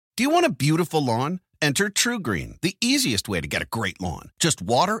Do you want a beautiful lawn? Enter TruGreen, the easiest way to get a great lawn. Just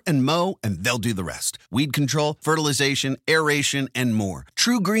water and mow, and they'll do the rest. Weed control, fertilization, aeration, and more.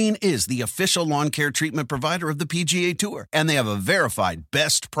 TruGreen is the official lawn care treatment provider of the PGA Tour, and they have a verified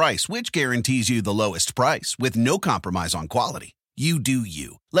best price, which guarantees you the lowest price with no compromise on quality. You do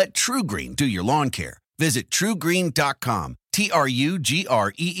you. Let TruGreen do your lawn care. Visit TruGreen.com,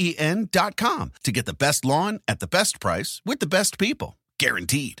 TruGreen.com, to get the best lawn at the best price with the best people.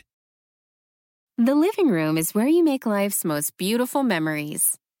 Guaranteed. The living room is where you make life's most beautiful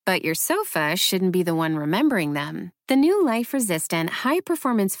memories. But your sofa shouldn't be the one remembering them. The new life-resistant,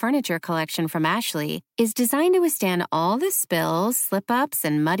 high-performance furniture collection from Ashley is designed to withstand all the spills, slip-ups,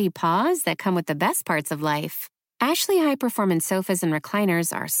 and muddy paws that come with the best parts of life. Ashley high-performance sofas and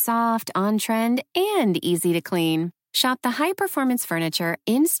recliners are soft, on-trend, and easy to clean. Shop the high-performance furniture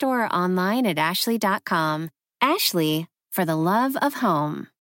in-store or online at ashley.com. Ashley, for the love of home.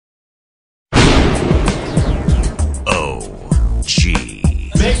 O.G.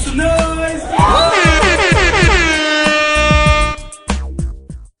 Make some noise!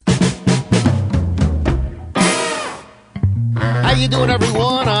 How you doing,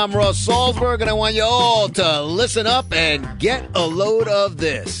 everyone? I'm Russ Salzberg, and I want you all to listen up and get a load of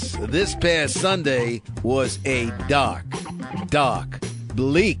this. This past Sunday was a dark,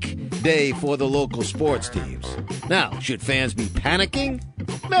 bleak day for the local sports teams. Now, should fans be panicking?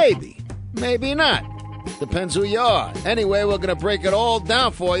 Maybe. Maybe not. Depends who you are. Anyway, we're going to break it all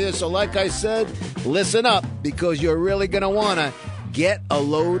down for you. So like I said, listen up, because you're really going to want to get a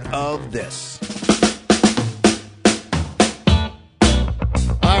load of this.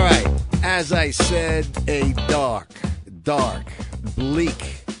 All right. As I said, a dark,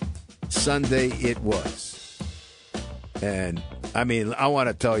 bleak Sunday it was. And, I mean, I want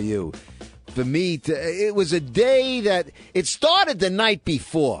to tell you, for me, it was a day that it started the night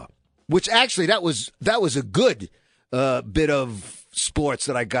before. Which actually, that was a good bit of sports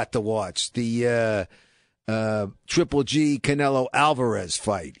that I got to watch. The Triple G Canelo Alvarez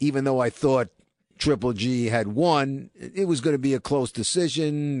fight. Even though I thought Triple G had won, it was going to be a close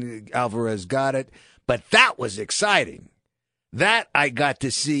decision. Alvarez got it, but that was exciting. That I got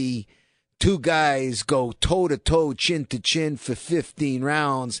to see two guys go toe to toe, chin to chin for 15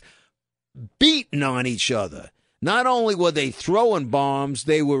 rounds, beating on each other. Not only were they throwing bombs,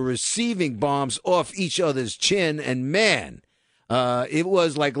 they were receiving bombs off each other's chin. And, man, it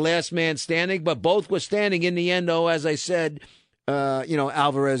was like last man standing, but both were standing in the end, though, as I said,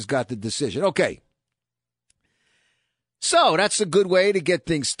 Alvarez got the decision. Okay. So that's a good way to get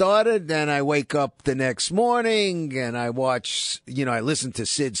things started. Then I wake up the next morning and I watch, I listen to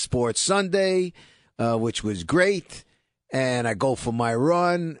Sid Sports Sunday, which was great. And I go for my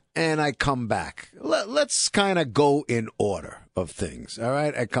run, and I come back. Let's kind of go in order of things, all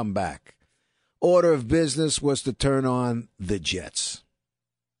right? I come back. Order of business was to turn on the Jets,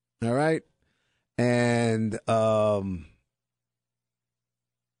 all right? And, some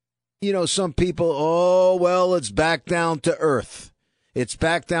people, it's back down to earth. It's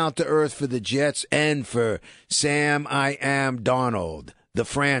back down to earth for the Jets and for Sam I Am Darnold, the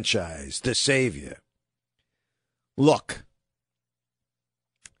franchise, the savior. Look,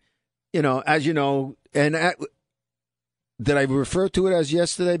 as you know, and did I refer to it as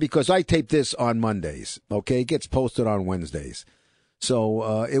yesterday? Because I tape this on Mondays, okay? It gets posted on Wednesdays.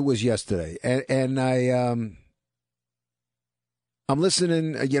 So it was yesterday. And I'm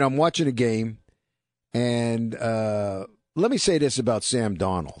listening, I'm watching a game. And let me say this about Sam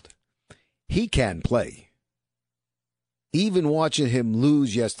Darnold. He can play. Even watching him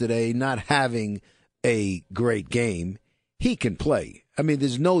lose yesterday, not having a great game, he can play. I mean,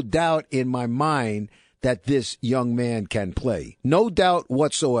 there's no doubt in my mind that this young man can play. No doubt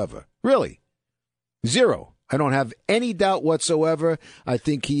whatsoever. Really. Zero. I don't have any doubt whatsoever. I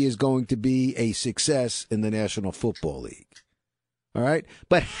think he is going to be a success in the National Football League. All right?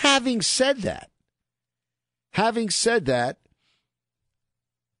 But having said that,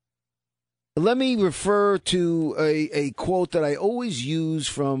 let me refer to a quote that I always use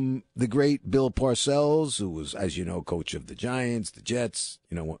from the great Bill Parcells, who was, as you know, coach of the Giants, the Jets,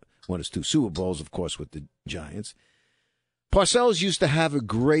 won his 2 Super Bowls, of course, with the Giants. Parcells used to have a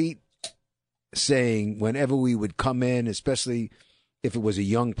great saying whenever we would come in, especially if it was a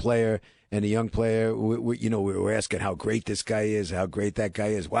young player, and a young player, we were asking how great this guy is, how great that guy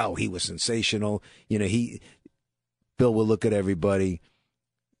is. Wow, he was sensational. Bill will look at everybody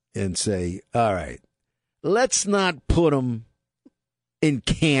and say, all right, let's not put him in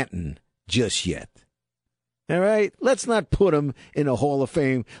Canton just yet. All right? Let's not put him in a Hall of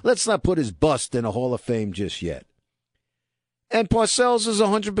Fame. Let's not put his bust in a Hall of Fame just yet. And Parcells is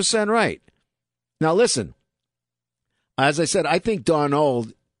 100% right. Now, listen, as I said, I think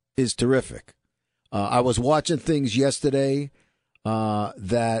Darnold is terrific. I was watching things yesterday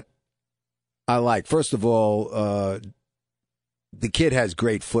that I like. First of all, the kid has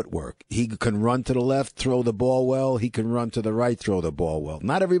great footwork. He can run to the left, throw the ball well. He can run to the right, throw the ball well.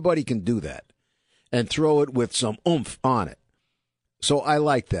 Not everybody can do that and throw it with some oomph on it. So I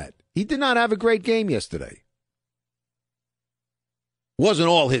like that. He did not have a great game yesterday. Wasn't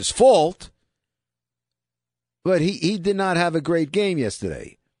all his fault, but he did not have a great game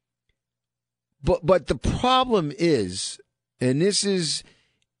yesterday. But the problem is, and this is,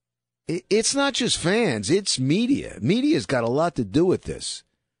 it's not just fans, it's media. Media's got a lot to do with this.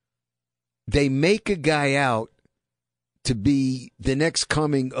 They make a guy out to be the next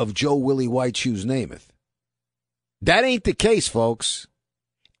coming of Joe Willie White Shoes Namath. That ain't the case, folks.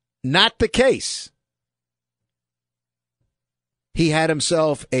 Not the case. He had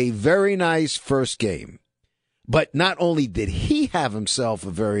himself a very nice first game. But not only did he have himself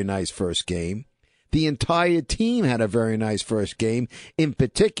a very nice first game, the entire team had a very nice first game, in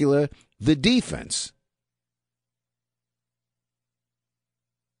particular, the defense.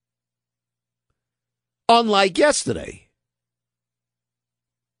 Unlike yesterday.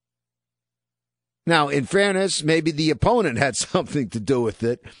 Now, in fairness, maybe the opponent had something to do with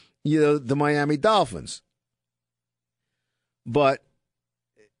it, the Miami Dolphins. But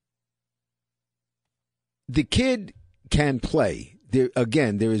the kid can play. There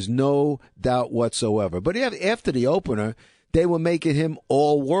is no doubt whatsoever. But after the opener, they were making him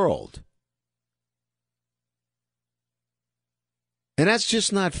all-world. And that's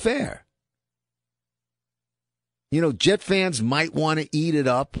just not fair. Jet fans might want to eat it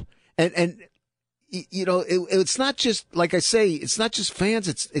up. And it's not just, like I say, it's not just fans,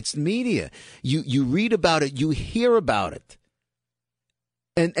 it's media. You read about it, you hear about it.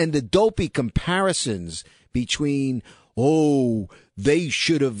 And the dopey comparisons between, they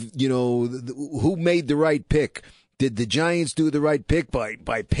should have, who made the right pick? Did the Giants do the right pick by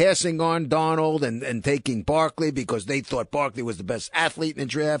passing on Darnold and taking Barkley because they thought Barkley was the best athlete in the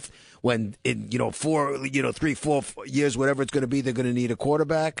draft when in 3, 4 years, whatever it's going to be, they're going to need a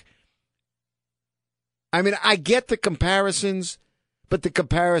quarterback? I mean, I get the comparisons, but the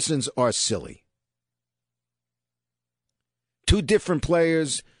comparisons are silly. Two different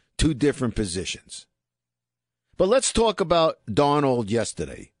players, two different positions. But let's talk about Darnold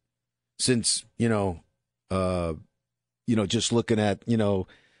yesterday, since, just looking at, some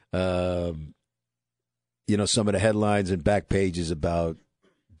of the headlines and back pages about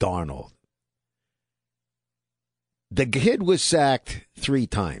Darnold. The kid was sacked 3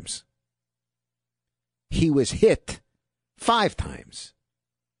 times. He was hit 5 times.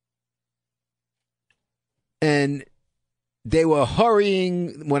 And they were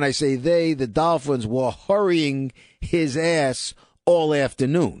hurrying, when I say they, the Dolphins were hurrying his ass all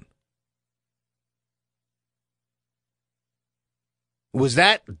afternoon. Was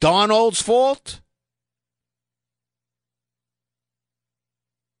that Darnold's fault?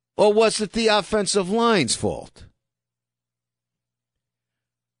 Or was it the offensive line's fault?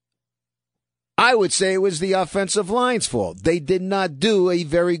 I would say it was the offensive line's fault. They did not do a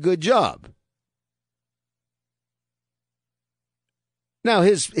very good job. Now,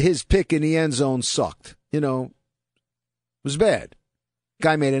 his pick in the end zone sucked. It was bad.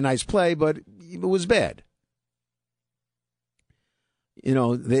 Guy made a nice play, but it was bad.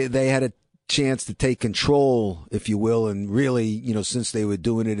 They had a chance to take control, if you will, and really, since they were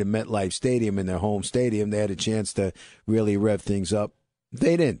doing it in MetLife Stadium, in their home stadium, they had a chance to really rev things up.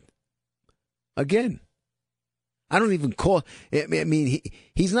 They didn't. Again, I don't even call. I mean,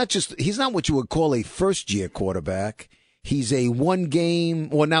 he's not what you would call a first-year quarterback. He's a 1-game,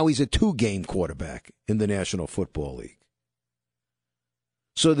 or now he's a 2-game quarterback in the National Football League.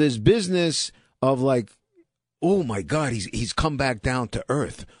 So there's business of like, oh my God, he's come back down to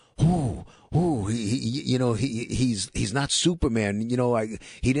earth. He's not Superman.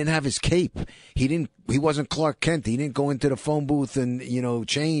 He didn't have his cape. He wasn't Clark Kent. He didn't go into the phone booth and,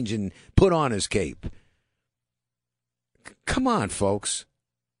 change and put on his cape. Come on, folks.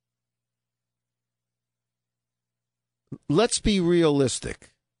 Let's be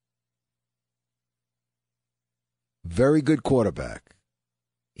realistic. Very good quarterback.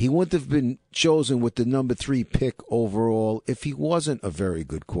 He wouldn't have been chosen with the number 3 pick overall if he wasn't a very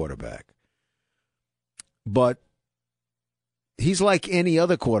good quarterback. But he's like any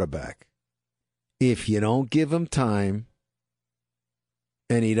other quarterback. If you don't give him time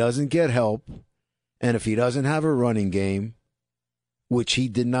and he doesn't get help, and if he doesn't have a running game, which he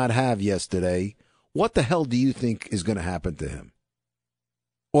did not have yesterday, what the hell do you think is going to happen to him?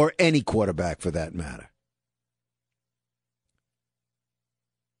 Or any quarterback for that matter.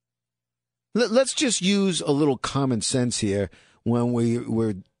 Let's just use a little common sense here when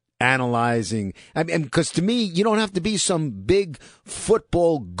we're analyzing. I mean, because to me, you don't have to be some big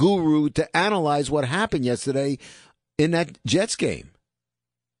football guru to analyze what happened yesterday in that Jets game.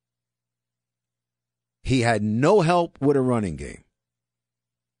 He had no help with a running game.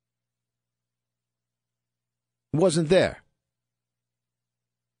 Wasn't there.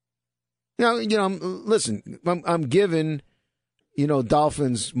 Listen, I'm giving,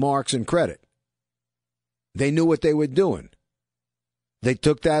 Dolphins marks and credit. They knew what they were doing. They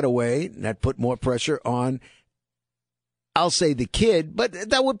took that away, and that put more pressure on, I'll say the kid, but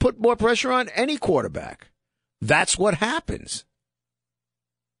that would put more pressure on any quarterback. That's what happens.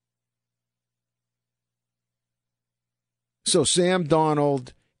 So Sam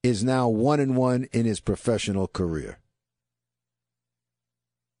Darnold is now 1-1 in his professional career.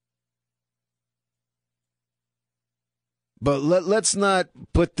 But let's not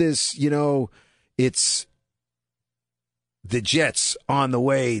put this, it's the Jets on the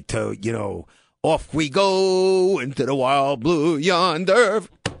way to, off we go into the wild blue yonder.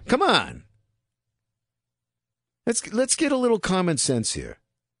 Come on. Let's get a little common sense here.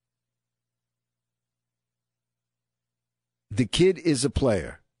 The kid is a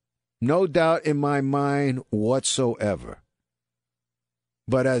player. No doubt in my mind whatsoever.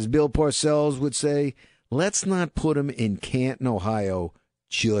 But as Bill Parcells would say, let's not put him in Canton, Ohio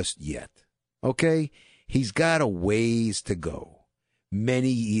just yet. Okay? He's got a ways to go. Many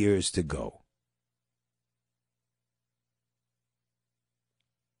years to go.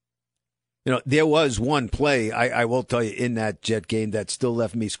 There was one play, I will tell you, in that Jet game that still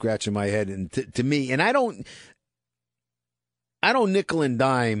left me scratching my head. And to me, and I don't nickel and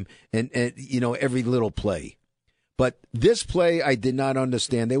dime and every little play. But this play I did not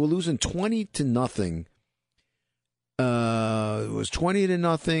understand. They were losing 20-0. It was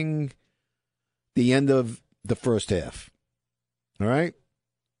 20-0 the end of the first half. All right?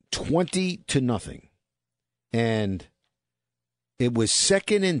 20-0. And it was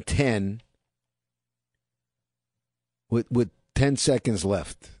 2nd and 10 with 10 seconds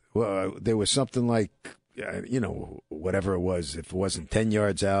left. Well, there was something like, whatever it was. If it wasn't 10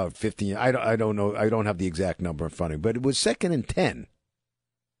 yards out, 15, I don't know. I don't have the exact number in front of me. But it was 2nd and 10.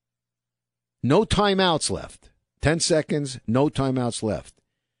 No timeouts left. 10 seconds, no timeouts left.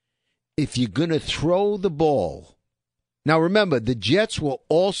 If you're going to throw the ball. Now, remember, the Jets were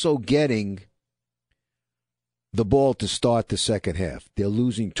also getting the ball to start the second half. They're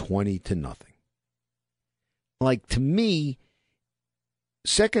losing 20-0. Like, to me,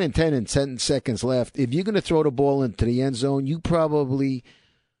 2nd and 10 and 10 seconds left, if you're going to throw the ball into the end zone, you probably,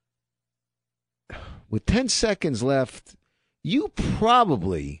 with 10 seconds left, you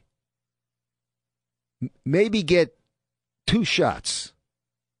probably maybe get 2 shots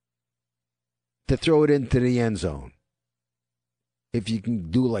to throw it into the end zone. If you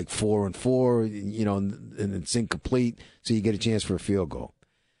can do like 4 and 4, and it's incomplete, so you get a chance for a field goal.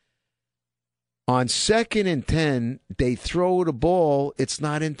 On 2nd and 10, they throw the ball, it's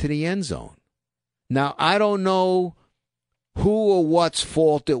not into the end zone. Now, I don't know who or what's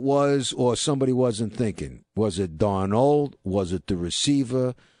fault it was or somebody wasn't thinking. Was it Darnold? Was it the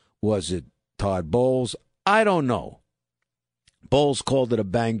receiver? Was it Todd Bowles? I don't know. Bowles called it a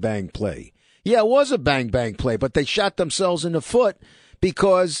bang-bang play. Yeah, it was a bang-bang play, but they shot themselves in the foot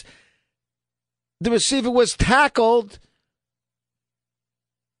because the receiver was tackled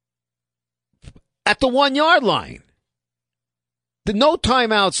at the 1-yard line. No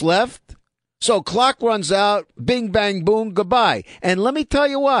timeouts left, so clock runs out, bing, bang, boom, goodbye. And let me tell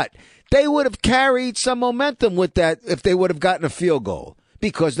you what, they would have carried some momentum with that if they would have gotten a field goal.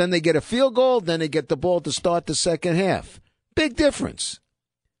 Because then they get a field goal, then they get the ball to start the second half. Big difference.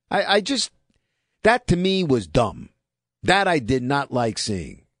 That to me was dumb. That I did not like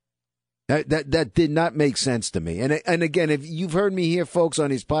seeing. That did not make sense to me. And again, if you've heard me here, folks,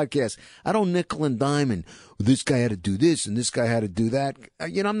 on these podcasts, I don't nickel and dime and this guy had to do this and this guy had to do that.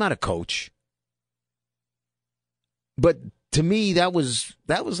 I'm not a coach. But to me, that was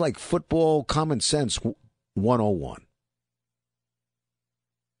like football common sense 101.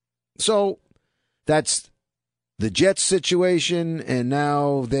 So that's the Jets situation, and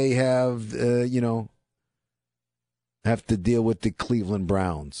now they have, have to deal with the Cleveland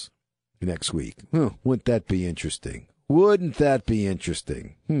Browns next week. Wouldn't that be interesting? Wouldn't that be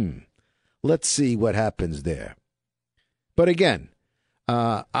interesting? Let's see what happens there. But again,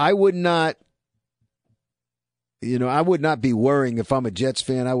 I would not I would not be worrying if I'm a Jets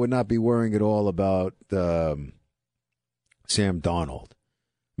fan. I would not be worrying at all about Sam Darnold.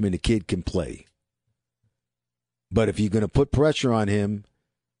 I mean, the kid can play. But if you're going to put pressure on him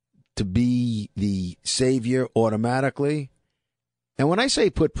to be the savior automatically, and when I say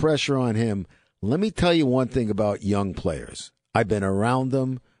put pressure on him, let me tell you one thing about young players. I've been around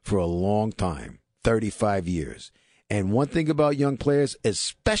them for a long time, 35 years. And one thing about young players,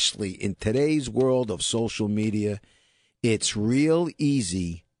 especially in today's world of social media, it's real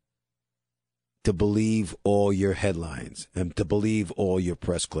easy to believe all your headlines and to believe all your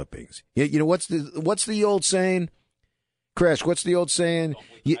press clippings. You know what's the old saying? Crash, what's the old saying?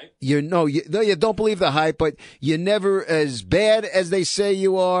 Don't believe the hype, but you're never as bad as they say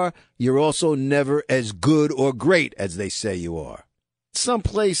you are. You're also never as good or great as they say you are.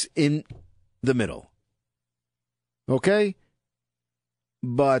 Someplace in the middle. Okay?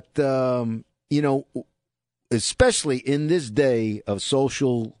 But, especially in this day of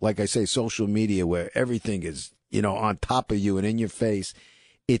social media where everything is, on top of you and in your face,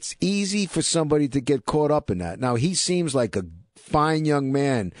 it's easy for somebody to get caught up in that. Now, he seems like a fine young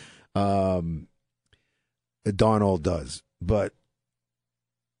man, Darnold does, but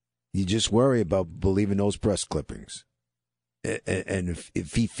you just worry about believing those press clippings. And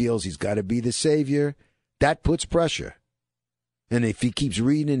if he feels he's got to be the savior, that puts pressure. And if he keeps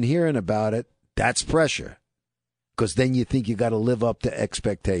reading and hearing about it, that's pressure. Because then you think you got to live up to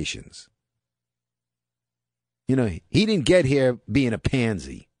expectations. He didn't get here being a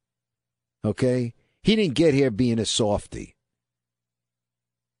pansy. Okay? He didn't get here being a softy.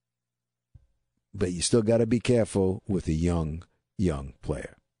 But you still got to be careful with a young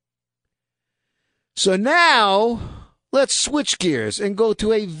player. So now, let's switch gears and go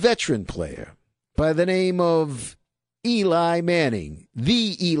to a veteran player by the name of Eli Manning.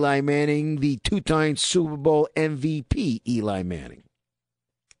 The Eli Manning, the two-time Super Bowl MVP Eli Manning.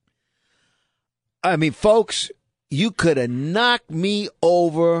 I mean, folks, you could have knocked me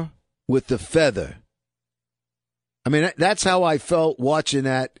over with the feather. I mean, that's how I felt watching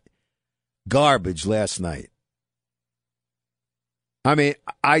that garbage last night. I mean,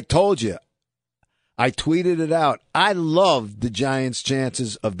 I told you. I tweeted it out. I loved the Giants'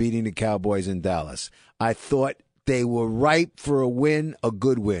 chances of beating the Cowboys in Dallas. I thought they were ripe for a win, a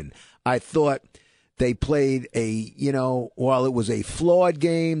good win. I thought they played while it was a flawed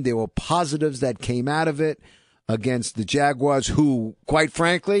game, there were positives that came out of it against the Jaguars, who, quite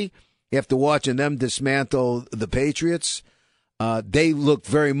frankly, after watching them dismantle the Patriots, they looked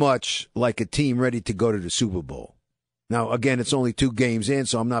very much like a team ready to go to the Super Bowl. Now, again, it's only 2 games in,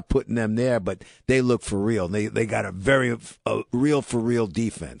 so I'm not putting them there, but they look for real. They got a very real for real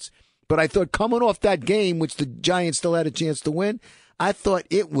defense. But I thought coming off that game, which the Giants still had a chance to win, I thought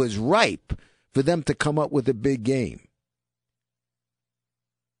it was ripe for them to come up with a big game.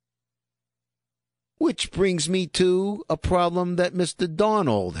 Which brings me to a problem that Mr.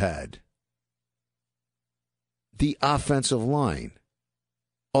 Darnold had. The offensive line.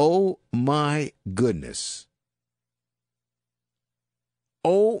 Oh, my goodness.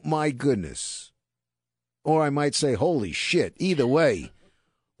 Oh, my goodness. Or I might say, holy shit. Either way,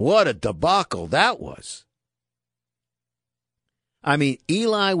 what a debacle that was. I mean,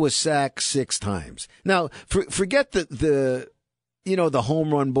 Eli was sacked 6 times. Now, forget the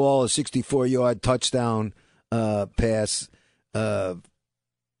home run ball, a 64-yard touchdown pass, a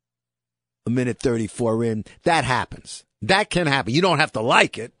minute 34 in. That happens. That can happen. You don't have to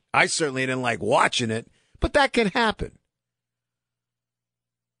like it. I certainly didn't like watching it, but that can happen.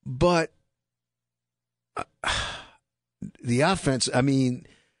 But the offensive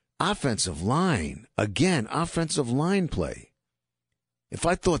line, again, offensive line play. If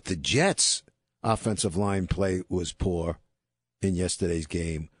I thought the Jets' offensive line play was poor in yesterday's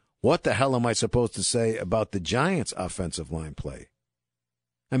game, what the hell am I supposed to say about the Giants' offensive line play?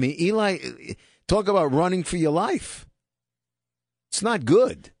 I mean, Eli, talk about running for your life. It's not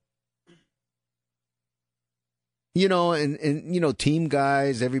good. And team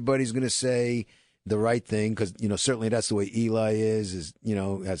guys, everybody's going to say the right thing because, certainly that's the way Eli is,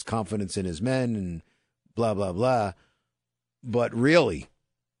 has confidence in his men and blah, blah, blah. But really,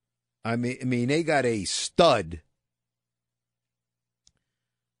 I mean, they got a stud.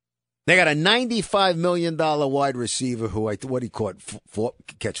 They got a $95 million wide receiver who what he caught,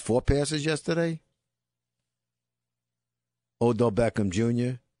 catch 4 passes yesterday? Odell Beckham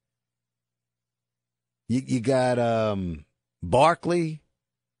Jr. You got Barkley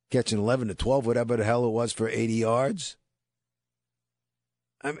catching 11 to 12, whatever the hell it was, for 80 yards.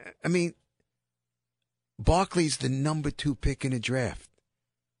 I mean, Barkley's the number 2 pick in the draft.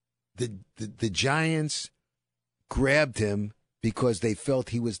 The Giants grabbed him because they felt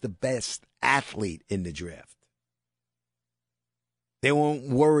he was the best athlete in the draft. They weren't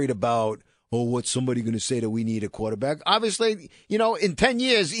worried about, what's somebody going to say that we need a quarterback? Obviously, in 10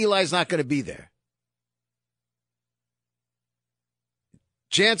 years, Eli's not going to be there.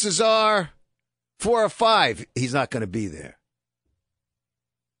 Chances are 4 or 5, he's not going to be there.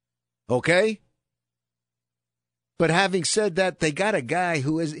 Okay? But having said that, they got a guy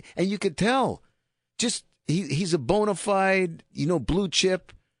who is, and you could tell, he's a bona fide, blue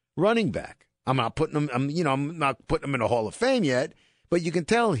chip running back. I'm not putting him, I'm not putting him in the Hall of Fame yet, but you can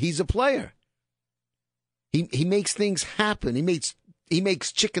tell he's a player. He makes things happen. He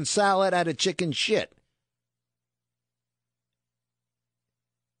makes chicken salad out of chicken shit.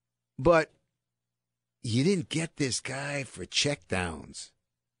 But you didn't get this guy for checkdowns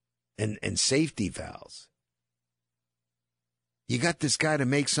and safety valves. You got this guy to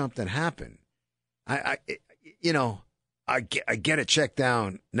make something happen. I get a check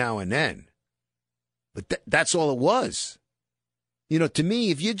down now and then, but that's all it was. To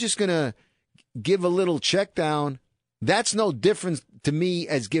me, if you're just going to give a little check down, that's no different to me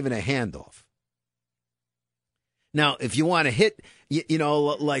as giving a handoff. Now, if you want to hit,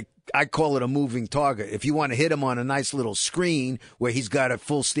 like I call it a moving target. If you want to hit him on a nice little screen where he's got a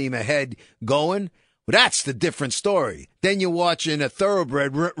full steam ahead going, well, that's the different story. Then you're watching a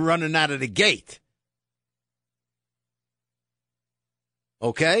thoroughbred running out of the gate.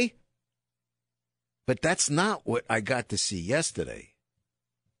 Okay? But that's not what I got to see yesterday.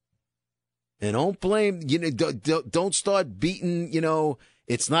 And don't blame, don't start beating,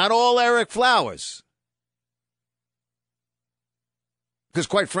 it's not all Eric Flowers. Because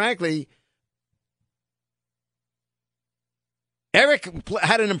quite frankly, Eric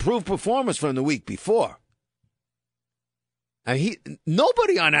had an improved performance from the week before. And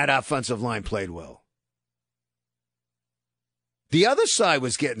nobody on that offensive line played well. The other side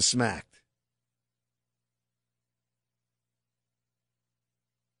was getting smacked.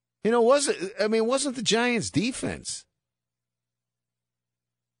 Wasn't the Giants' defense?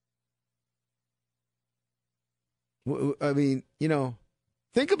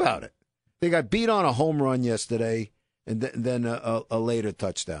 Think about it. They got beat on a home run yesterday and then a later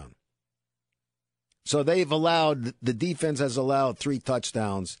touchdown. So the defense has allowed 3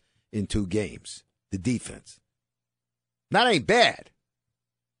 touchdowns in 2 games. The defense. That ain't bad.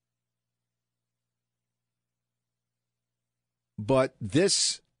 But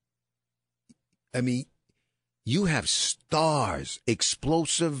this, you have stars,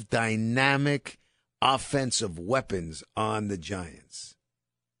 explosive, dynamic, offensive weapons on the Giants.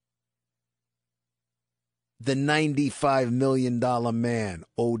 The $95 million man,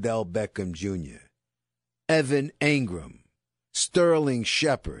 Odell Beckham Jr., Evan Engram, Sterling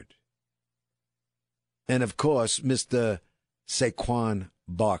Shepard, and, of course, Mr. Saquon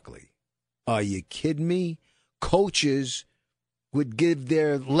Barkley. Are you kidding me? Coaches would give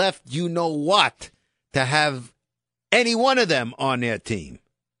their left you-know-what to have any one of them on their team.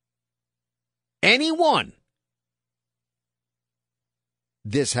 Any one.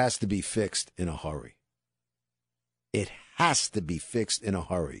 This has to be fixed in a hurry. It has to be fixed in a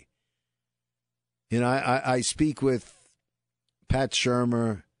hurry. I speak with Pat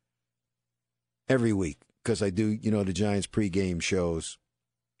Shurmur every week because I do, the Giants pregame shows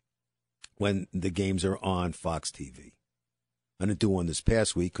when the games are on Fox TV. I didn't do one this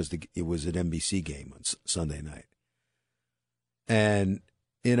past week because it was an NBC game on Sunday night. And,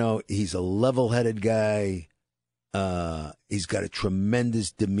 he's a level-headed guy. He's got a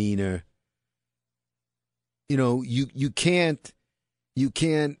tremendous demeanor. He can't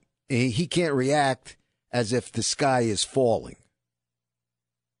react as if the sky is falling.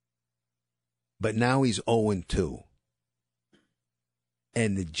 But now he's 0-2.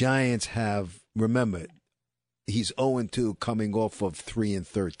 And the Giants remember, he's 0-2 coming off of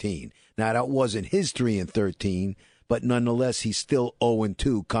 3-13. Now, that wasn't his 3-13, but nonetheless, he's still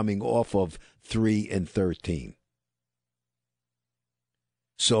 0-2 coming off of 3-13.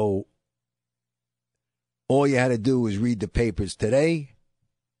 So, all you had to do was read the papers today.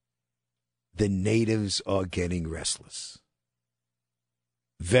 The natives are getting restless.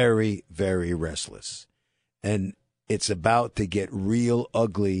 Very, very restless. And it's about to get real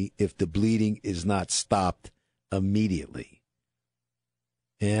ugly if the bleeding is not stopped immediately.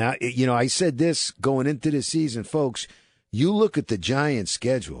 And, I said this going into the season, folks, you look at the Giants'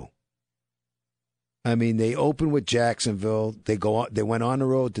 schedule. They open with Jacksonville. They went on the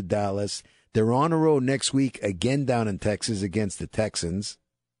road to Dallas. They're on the road next week again down in Texas against the Texans.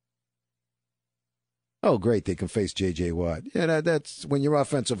 Oh, great, they can face J.J. Watt. Yeah, that's when your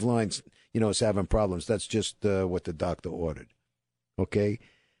offensive line, is having problems. That's just what the doctor ordered. Okay?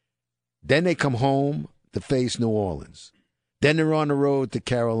 Then they come home to face New Orleans. Then they're on the road to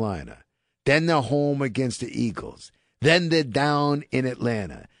Carolina. Then they're home against the Eagles. Then they're down in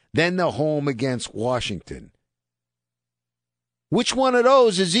Atlanta. Then they're home against Washington. Which one of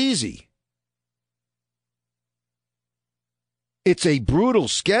those is easy? It's a brutal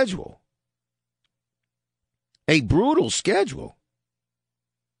schedule. A brutal schedule.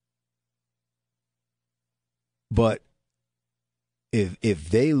 But if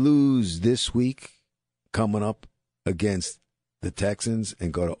they lose this week coming up against the Texans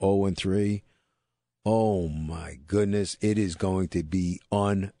and go to 0-3, oh my goodness, it is going to be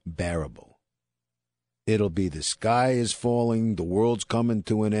unbearable. It'll be the sky is falling, the world's coming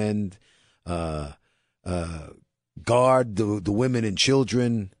to an end. Guard the women and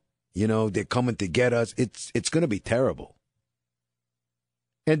children. They're coming to get us. It's going to be terrible.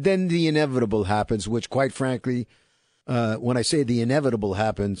 And then the inevitable happens, which, quite frankly, when I say the inevitable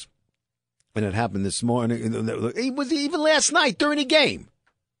happens, and it happened this morning, it was even last night during the game.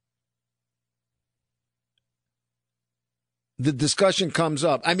 The discussion comes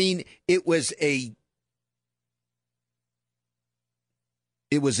up. I mean, it was a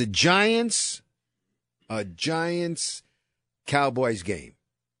Giants Cowboys game.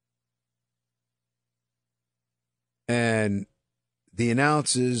 And the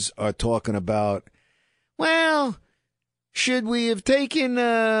announcers are talking about, well, should we have taken,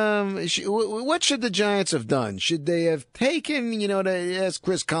 what should the Giants have done? Should they have taken, to ask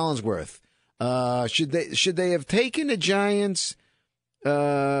Chris Collinsworth, should they have taken the Giants,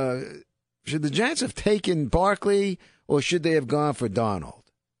 should the Giants have taken Barkley, or should they have gone for Darnold?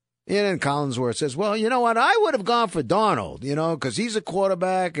 And then Collinsworth says, well, you know what? I would have gone for Darnold, because he's a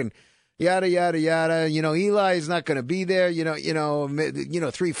quarterback and yada, yada, yada. Eli is not going to be there,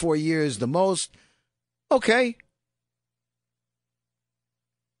 3-4 years the most. Okay.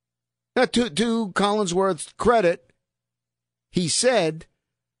 Now, to Collinsworth's credit, he said,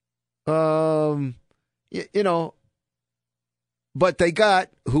 but they got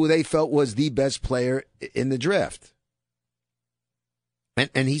who they felt was the best player in the draft.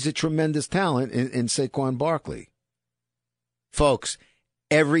 And he's a tremendous talent in Saquon Barkley. Folks,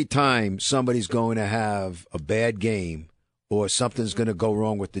 every time somebody's going to have a bad game or something's going to go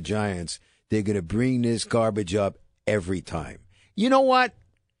wrong with the Giants, they're going to bring this garbage up every time. You know what?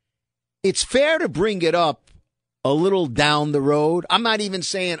 It's fair to bring it up a little down the road. I'm not even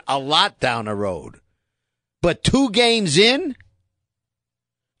saying a lot down the road. But 2 games in?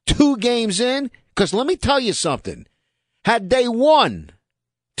 2 games in? Because let me tell you something. Had they won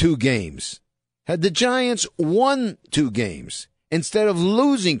 2 games, had the Giants won 2 games instead of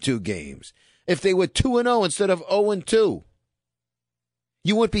losing 2 games, if they were 2-0 instead of 0-2,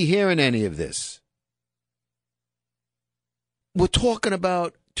 you wouldn't be hearing any of this. We're talking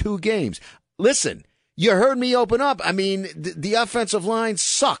about 2 games. Listen, you heard me open up. I mean, the offensive line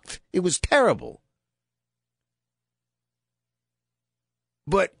sucked. It was terrible.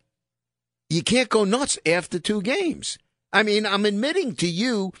 But you can't go nuts after 2 games. I mean, I'm admitting to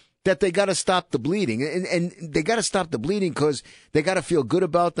you that they got to stop the bleeding. And they got to stop the bleeding because they got to feel good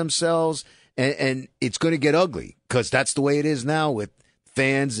about themselves. And it's going to get ugly because that's the way it is now with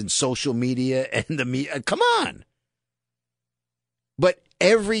fans and social media and the media. Come on. But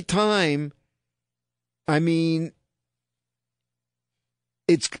every time, I mean,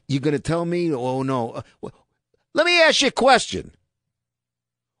 you're going to tell me, oh, no. Let me ask you a question.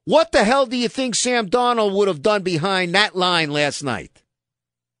 What the hell do you think Sam Darnold would have done behind that line last night?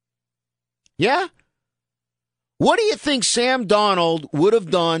 Yeah? What do you think Sam Darnold would have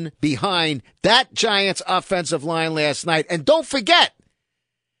done behind that Giants offensive line last night? And don't forget,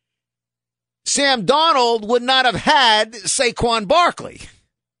 Sam Darnold would not have had Saquon Barkley.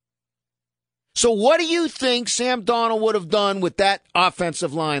 So what do you think Sam Darnold would have done with that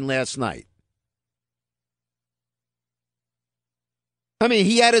offensive line last night? I mean,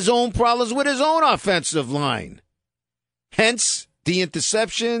 he had his own problems with his own offensive line. Hence the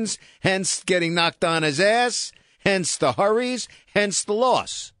interceptions, hence getting knocked on his ass, hence the hurries, hence the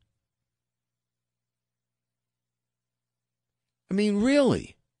loss. I mean,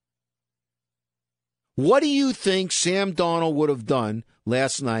 really? What do you think Sam Darnold would have done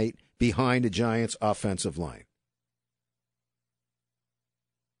last night behind the Giants' offensive line?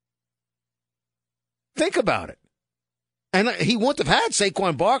 Think about it. And he wouldn't have had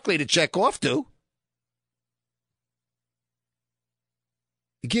Saquon Barkley to check off to.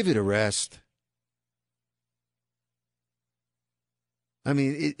 Give it a rest. I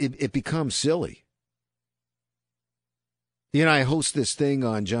mean, it becomes silly. You know, I host this thing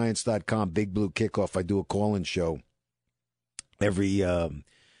on Giants.com, Big Blue Kickoff. I do a call-in show every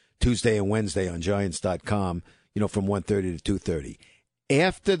Tuesday and Wednesday on Giants.com, from 1:30 to 2:30.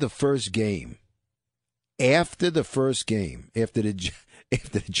 After the game, after the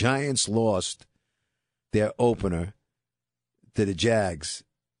Giants lost their opener to the Jags,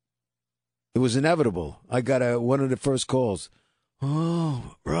 it was inevitable. I got one of the first calls.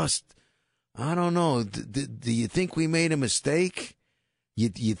 Oh, Rust, I don't know. Do you think we made a mistake? You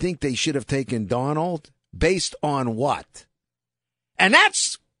think they should have taken Darnold? Based on what? And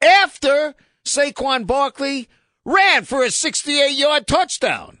that's after Saquon Barkley ran for a 68-yard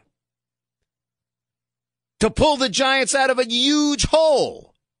touchdown to pull the Giants out of a huge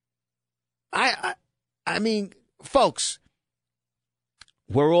hole. I mean, folks,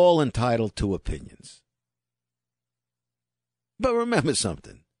 we're all entitled to opinions. But remember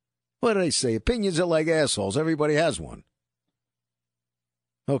something. What did I say? Opinions are like assholes. Everybody has one.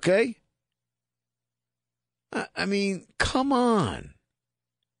 Okay? I mean, come on.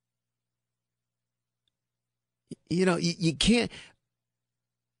 You can't.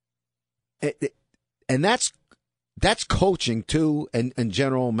 And that's coaching, too, and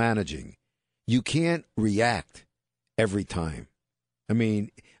general managing. You can't react every time. I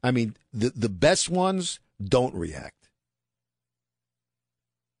mean, the best ones don't react.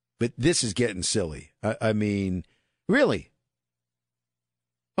 But this is getting silly. I mean, really?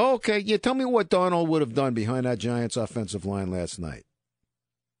 Okay, yeah, tell me what Darnold would have done behind that Giants offensive line last night.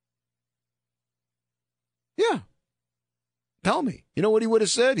 Yeah. Tell me. You know what he would have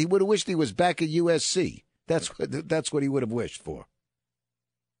said? He would have wished he was back at USC. That's what he would have wished for.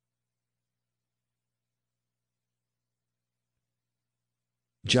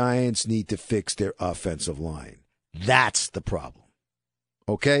 Giants need to fix their offensive line. That's the problem.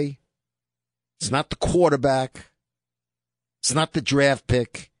 Okay? It's not the quarterback. It's not the draft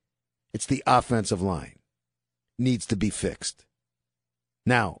pick. It's the offensive line. Needs to be fixed.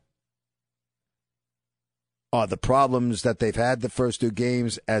 Now, are the problems that they've had the first two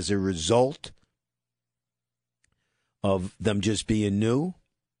games as a result of them just being new?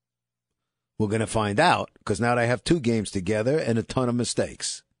 We're going to find out, because now they have two games together and a ton of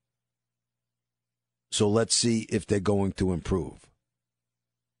mistakes. So let's see if they're going to improve.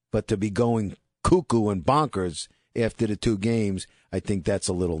 But to be going cuckoo and bonkers after the two games, I think that's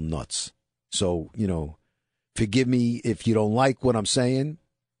a little nuts. So, forgive me if you don't like what I'm saying,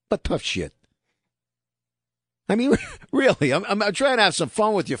 but tough shit. I mean, really, I'm trying to have some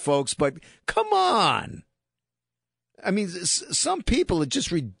fun with you folks, but come on. I mean, some people are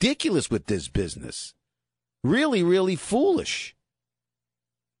just ridiculous with this business. Really, really foolish.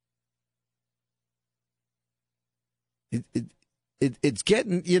 It's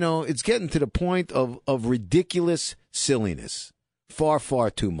getting, it's getting to the point of ridiculous silliness. Far,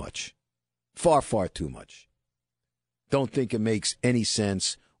 far too much. Far, far too much. Don't think it makes any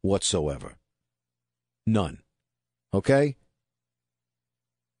sense whatsoever. None. Okay?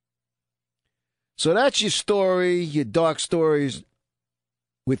 So that's your story, your dark stories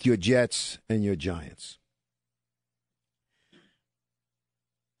with your Jets and your Giants.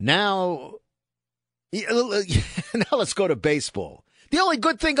 Now let's go to baseball. The only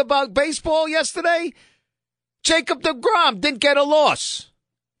good thing about baseball yesterday, Jacob deGrom didn't get a loss.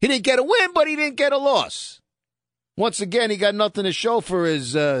 He didn't get a win, but he didn't get a loss. Once again, he got nothing to show for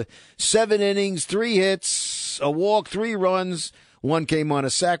his 7 innings, 3 hits, a walk, 3 runs. 1 came on a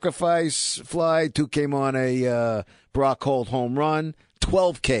sacrifice fly, 2 came on a Brock Holt home run,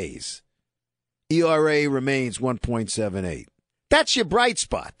 12 Ks. ERA remains 1.78. That's your bright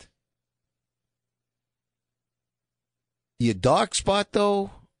spot. Your dark spot, though,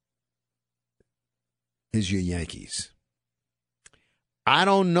 is your Yankees. I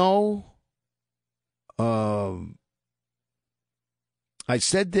don't know. I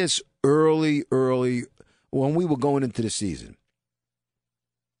said this early when we were going into the season.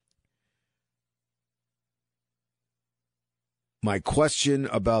 My question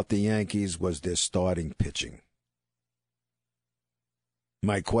about the Yankees was their starting pitching.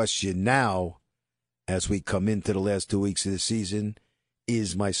 My question now, as we come into the last 2 weeks of the season,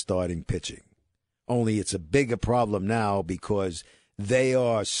 is my starting pitching. Only it's a bigger problem now because they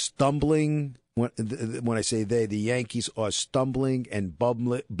are stumbling. When I say they, the Yankees are stumbling and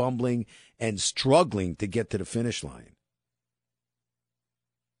bumbling and struggling to get to the finish line.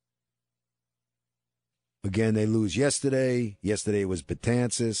 Again, they lose yesterday. Yesterday was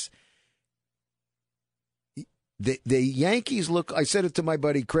Betances. The Yankees look, I said it to my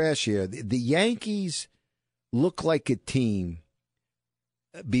buddy Crash here, the Yankees look like a team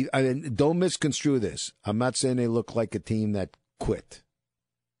don't misconstrue this. I'm not saying they look like a team that quit.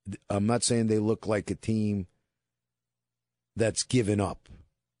 I'm not saying they look like a team that's given up.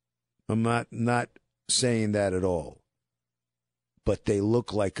 I'm not saying that at all. But they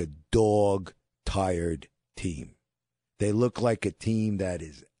look like a dog-tired team. They look like a team that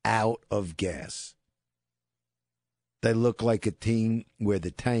is out of gas. They look like a team where the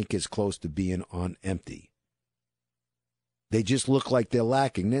tank is close to being on empty. They just look like they're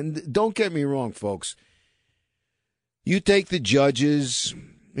lacking. And don't get me wrong, folks. You take the Judges,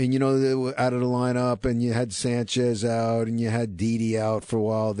 and they were out of the lineup, and you had Sanchez out, and you had Didi out for a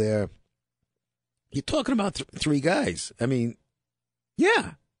while there. You're talking about three guys. I mean,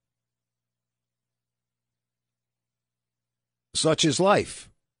 yeah. Such is life.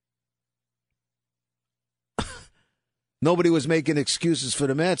 Nobody was making excuses for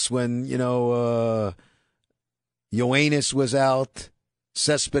the Mets when, Yoenis was out,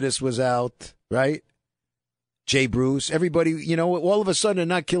 Cespedes was out, right? Jay Bruce, everybody, all of a sudden they're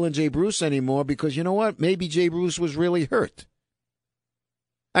not killing Jay Bruce anymore because you know what? Maybe Jay Bruce was really hurt.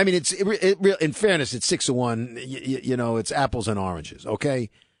 I mean, in fairness, it's 6-1. It's apples and oranges,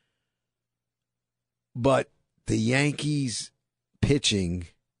 okay? But the Yankees pitching,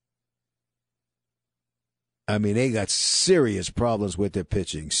 I mean, they got serious problems with their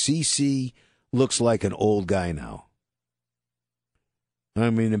pitching. CeCe looks like an old guy now. I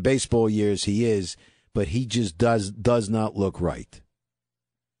mean, in baseball years he is, but he just does not look right.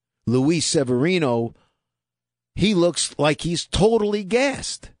 Luis Severino, he looks like he's totally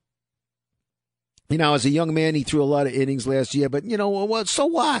gassed. As a young man, he threw a lot of innings last year, but so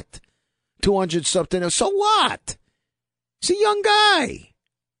what? 200-something, so what? He's a young guy.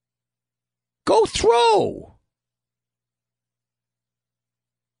 Go throw.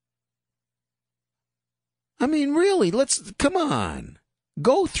 I mean, really, come on.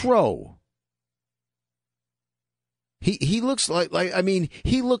 Go throw. He looks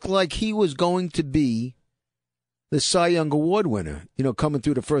he looked like he was going to be the Cy Young Award winner, coming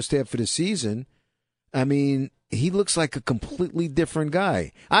through the first half of the season. I mean, he looks like a completely different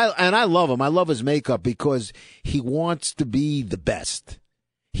guy. I love him. I love his makeup because he wants to be the best.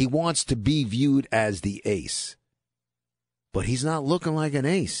 He wants to be viewed as the ace. But he's not looking like an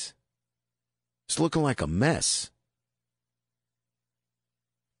ace. He's looking like a mess.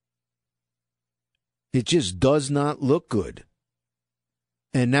 It just does not look good.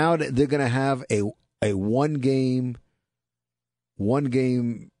 And now they're going to have a one-game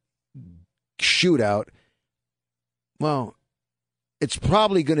shootout. Well, it's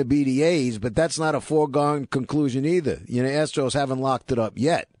probably going to be the A's, but that's not a foregone conclusion either. Astros haven't locked it up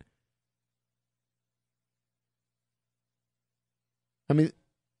yet. I mean,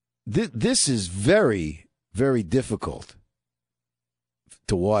 this is very, very difficult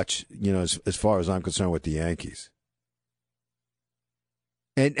to watch, as far as I'm concerned with the Yankees.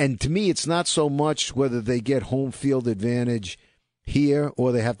 And to me, it's not so much whether they get home field advantage here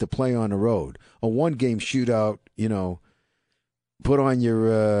or they have to play on the road. A one-game shootout, put on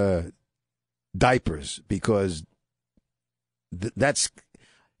your diapers because that's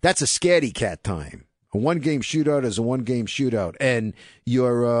a scaredy cat time. A one-game shootout is a one-game shootout. And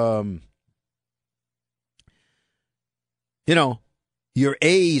your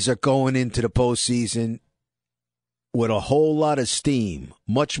A's are going into the postseason with a whole lot of steam,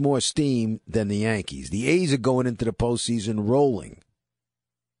 much more steam than the Yankees. The A's are going into the postseason rolling.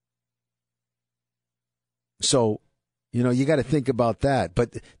 So, you got to think about that.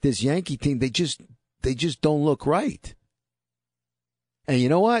 But this Yankee team, they just don't look right. And you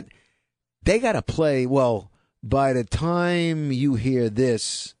know what? They got to play. Well, by the time you hear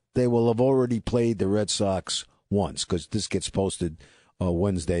this, they will have already played the Red Sox once because this gets posted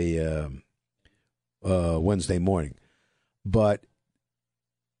Wednesday morning. But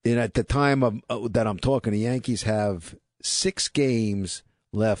at the time that I'm talking, the Yankees have 6 games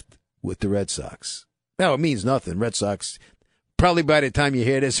left with the Red Sox. Now, it means nothing. Red Sox, probably by the time you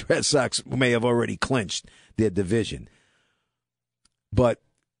hear this, Red Sox may have already clinched their division. But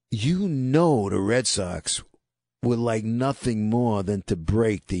the Red Sox would like nothing more than to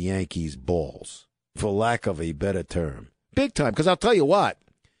break the Yankees' balls, for lack of a better term. Big time, because I'll tell you what.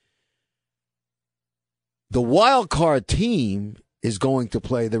 The wild card team is going to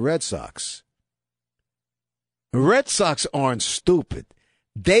play the Red Sox. The Red Sox aren't stupid.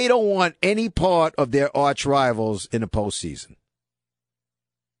 They don't want any part of their arch rivals in the postseason.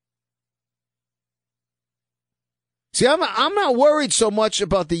 See, I'm not worried so much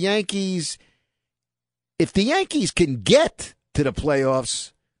about the Yankees. If the Yankees can get to the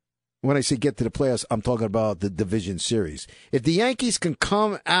playoffs, When I say get to the playoffs, I'm talking about the division series. If the Yankees can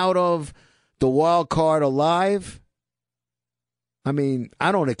come out of the wild card alive, I mean,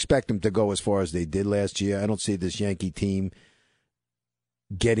 I don't expect them to go as far as they did last year. I don't see this Yankee team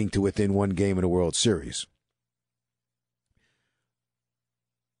getting to within one game of the World Series.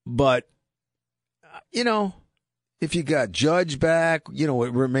 But, you know, if you got Judge back, you know,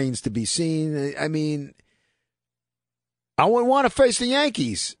 it remains to be seen. I mean, I wouldn't want to face the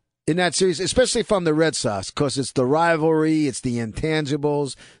Yankees in that series, especially if I'm the Red Sox, because it's the rivalry, it's the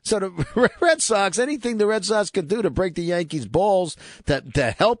intangibles. So the Red Sox, anything the Red Sox can do to break the Yankees' balls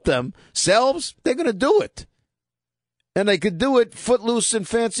to help themselves, they're going to do it. And they could do it footloose and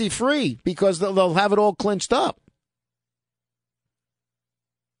fancy-free because they'll have it all clinched up.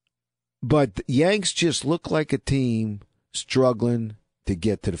 But the Yanks just look like a team struggling to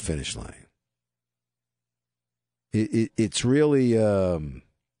get to the finish line. It's really...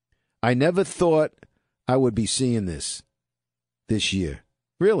 I never thought I would be seeing this year.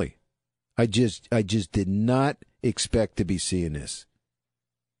 Really. I just did not expect to be seeing this.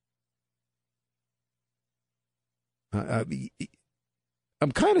 I'm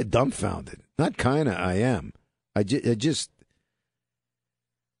kind of dumbfounded. Not kind of, I am.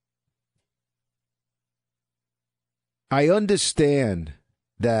 I understand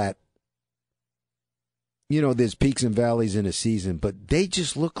that, you know, there's peaks and valleys in a season, but they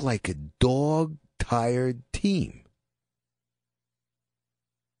just look like a dog-tired team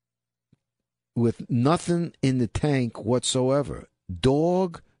with nothing in the tank whatsoever.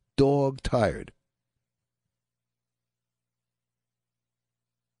 Dog-tired.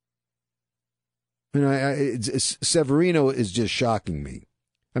 And Severino is just shocking me.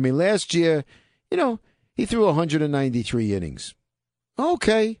 I mean, last year, you know, he threw 193 innings.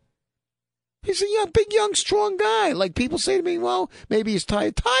 Okay. He's a big, young, strong guy. Like people say to me, well, maybe he's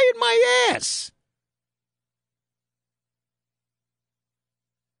tired. Tired my ass.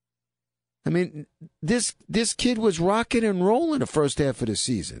 I mean, this kid was rocking and rolling the first half of the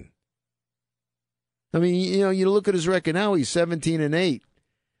season. I mean, you know, you look at his record now, he's 17-8.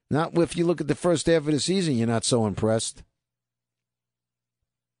 Not if you look at the first half of the season, you're not so impressed.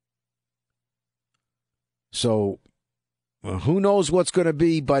 So, who knows what's going to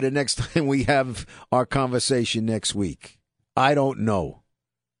be by the next time we have our conversation next week? I don't know.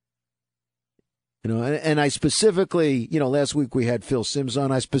 You know, and I specifically, you know, last week we had Phil Simms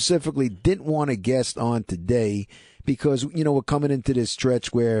on. I specifically didn't want a guest on today because, you know, we're coming into this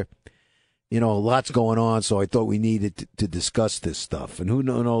stretch where, you know, lots going on, so I thought we needed to discuss this stuff. And who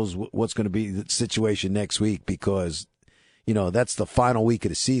knows what's going to be the situation next week because, you know, that's the final week of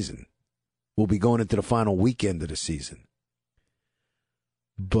the season. We'll be going into the final weekend of the season.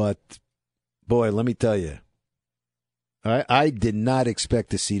 But, boy, let me tell you, I did not expect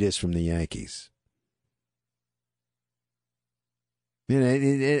to see this from the Yankees.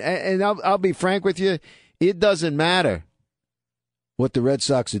 And I'll be frank with you, it doesn't matter what the Red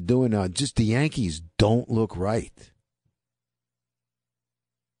Sox are doing now. Just the Yankees don't look right.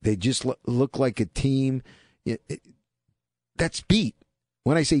 They just look like a team that's beat.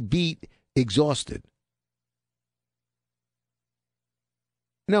 When I say beat, exhausted.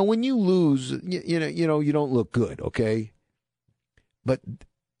 Now, when you lose, you know, you don't look good, okay? But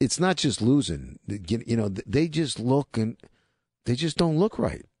it's not just losing. You know, they just look and they just don't look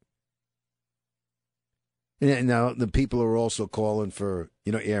right. And now the people are also calling for,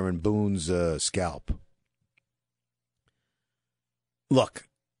 you know, Aaron Boone's scalp. Look,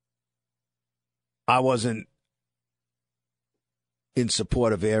 I wasn't in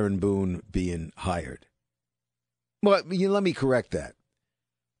support of Aaron Boone being hired. Well, let me correct that.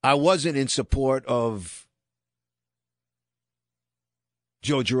 I wasn't in support of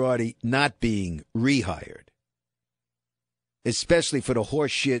Joe Girardi not being rehired, especially for the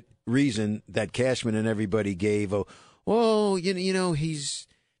horseshit reason that Cashman and everybody gave. Oh, you know, he's,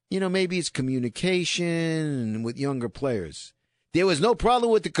 you know, maybe it's communication with younger players. There was no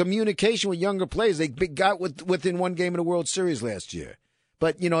problem with the communication with younger players. They got within one game of the World Series last year.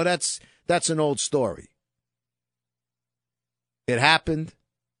 But, you know, that's an old story. It happened.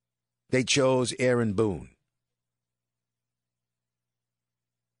 They chose Aaron Boone.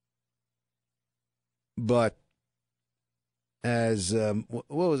 But as, what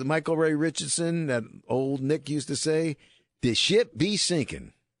was it, Michael Ray Richardson, that old Nick used to say, the ship be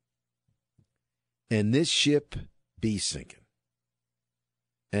sinking. And this ship be sinking.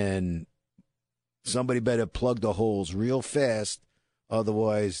 And somebody better plug the holes real fast,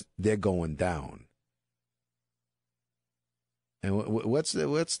 otherwise they're going down. And what's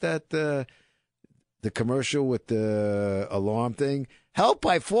that? The commercial with the alarm thing? Help,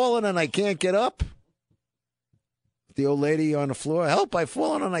 I've fallen and I can't get up. The old lady on the floor, help, I've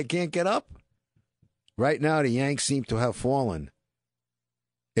fallen and I can't get up. Right now, the Yanks seem to have fallen.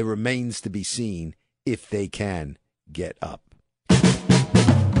 It remains to be seen if they can get up.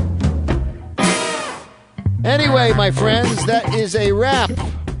 Anyway, my friends, that is a wrap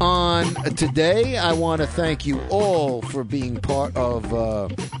on today. I want to thank you all for being part of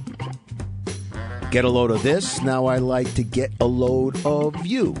Get a Load of This. Now I like to get a load of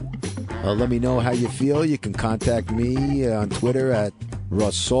you. Let me know how you feel. You can contact me on Twitter at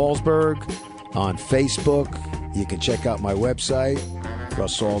Russ Salzberg. On Facebook, you can check out my website,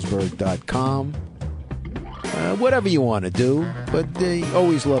 russsalzberg.com. Whatever you want to do, but they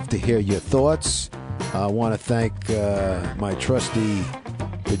always love to hear your thoughts. I want to thank my trusty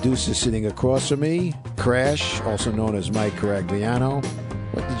producer sitting across from me, Crash, also known as Mike Caragliano.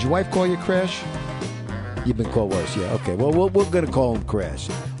 What, did your wife call you Crash? You've been called worse, yeah. Okay, well, we're going to call him Crash.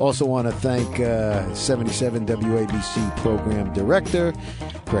 Also want to thank 77 WABC Program Director,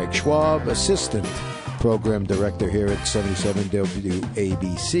 Craig Schwab, Assistant Program Director here at 77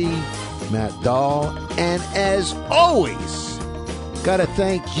 WABC, Matt Dahl. And as always, got to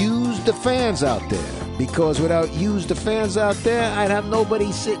thank yous, the fans out there. Because without yous, the fans out there, I'd have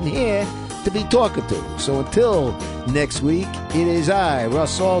nobody sitting here to be talking to. So until next week, it is I,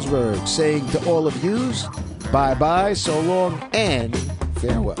 Russ Salzberg, saying to all of yous, bye-bye, so long, and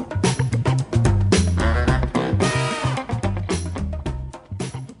farewell.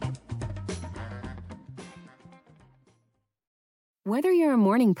 Whether you're a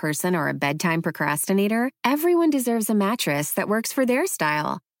morning person or a bedtime procrastinator, everyone deserves a mattress that works for their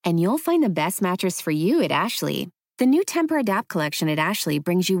style. And you'll find the best mattress for you at Ashley. The new Tempur-Adapt collection at Ashley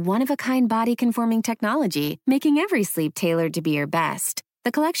brings you one-of-a-kind body-conforming technology, making every sleep tailored to be your best.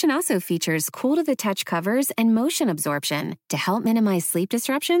 The collection also features cool-to-the-touch covers and motion absorption to help minimize sleep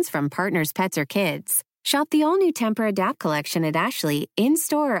disruptions from partners, pets, or kids. Shop the all-new Tempur-Adapt collection at Ashley,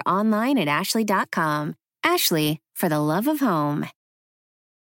 in-store or online at ashley.com. Ashley, for the love of home.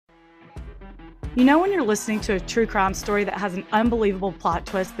 You know when you're listening to a true crime story that has an unbelievable plot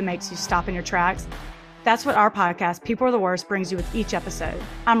twist that makes you stop in your tracks? That's what our podcast, People Are the Worst, brings you with each episode.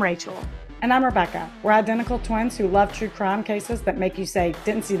 I'm Rachel. And I'm Rebecca. We're identical twins who love true crime cases that make you say,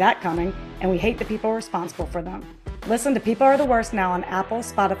 didn't see that coming, and we hate the people responsible for them. Listen to People Are the Worst now on Apple,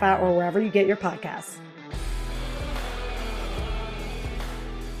 Spotify, or wherever you get your podcasts.